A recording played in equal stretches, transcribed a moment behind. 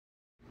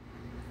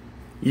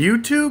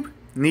YouTube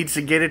needs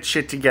to get its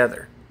shit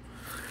together.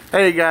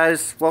 Hey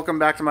guys, welcome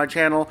back to my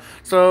channel.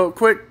 So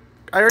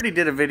I already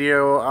did a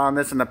video on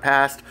this in the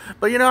past,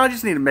 but I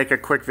just need to make a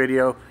quick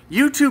video.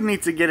 YouTube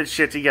needs to get its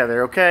shit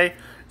together, okay?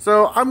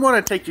 So I'm going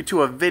to take you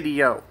to a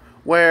video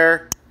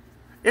where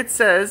it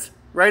says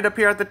right up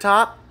here at the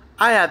top,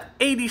 I have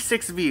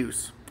 86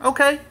 views.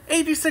 Okay,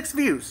 86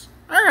 views.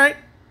 Alright,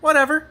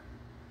 whatever.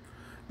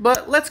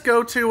 But let's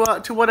go to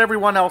what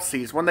everyone else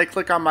sees when they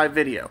click on my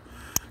video.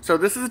 So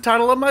this is the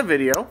title of my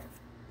video.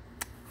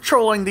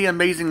 Trolling the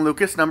Amazing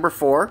Lucas, number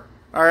 4.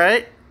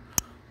 Alright.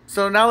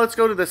 So now let's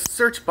go to the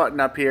search button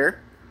up here.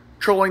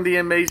 Trolling the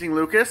Amazing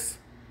Lucas.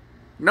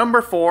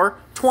 Number 4,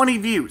 20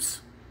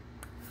 views.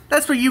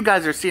 That's what you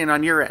guys are seeing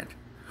on your end.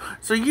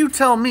 So you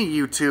tell me,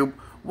 YouTube,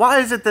 why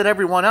is it that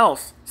everyone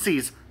else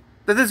sees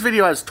that this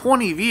video has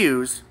 20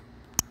 views,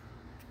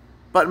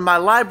 but in my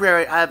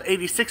library I have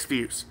 86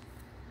 views?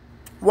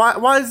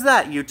 Why is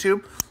that,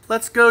 YouTube?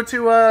 Let's go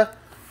to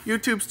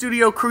YouTube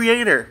Studio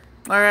Creator.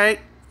 Alright.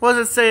 What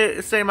does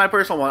it say in my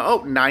personal one?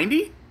 Oh,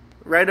 90?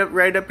 Right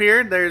up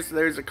here. There's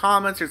a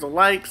comments, there's a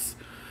likes.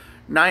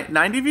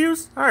 90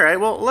 views? Alright,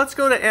 well let's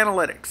go to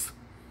analytics.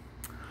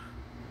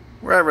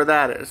 Wherever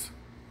that is.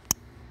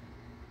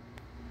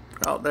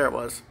 Oh, there it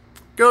was.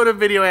 Go to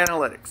video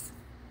analytics.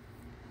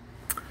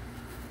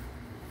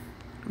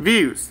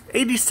 Views.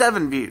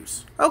 87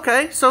 views.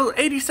 Okay, so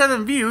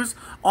 87 views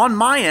on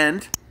my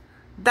end.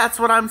 That's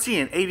what I'm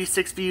seeing.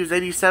 86 views,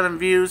 87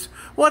 views.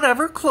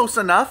 Whatever, close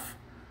enough.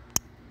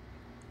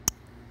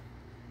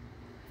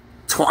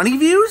 20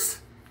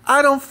 views?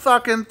 I don't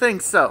fucking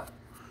think so.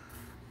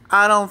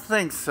 I don't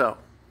think so.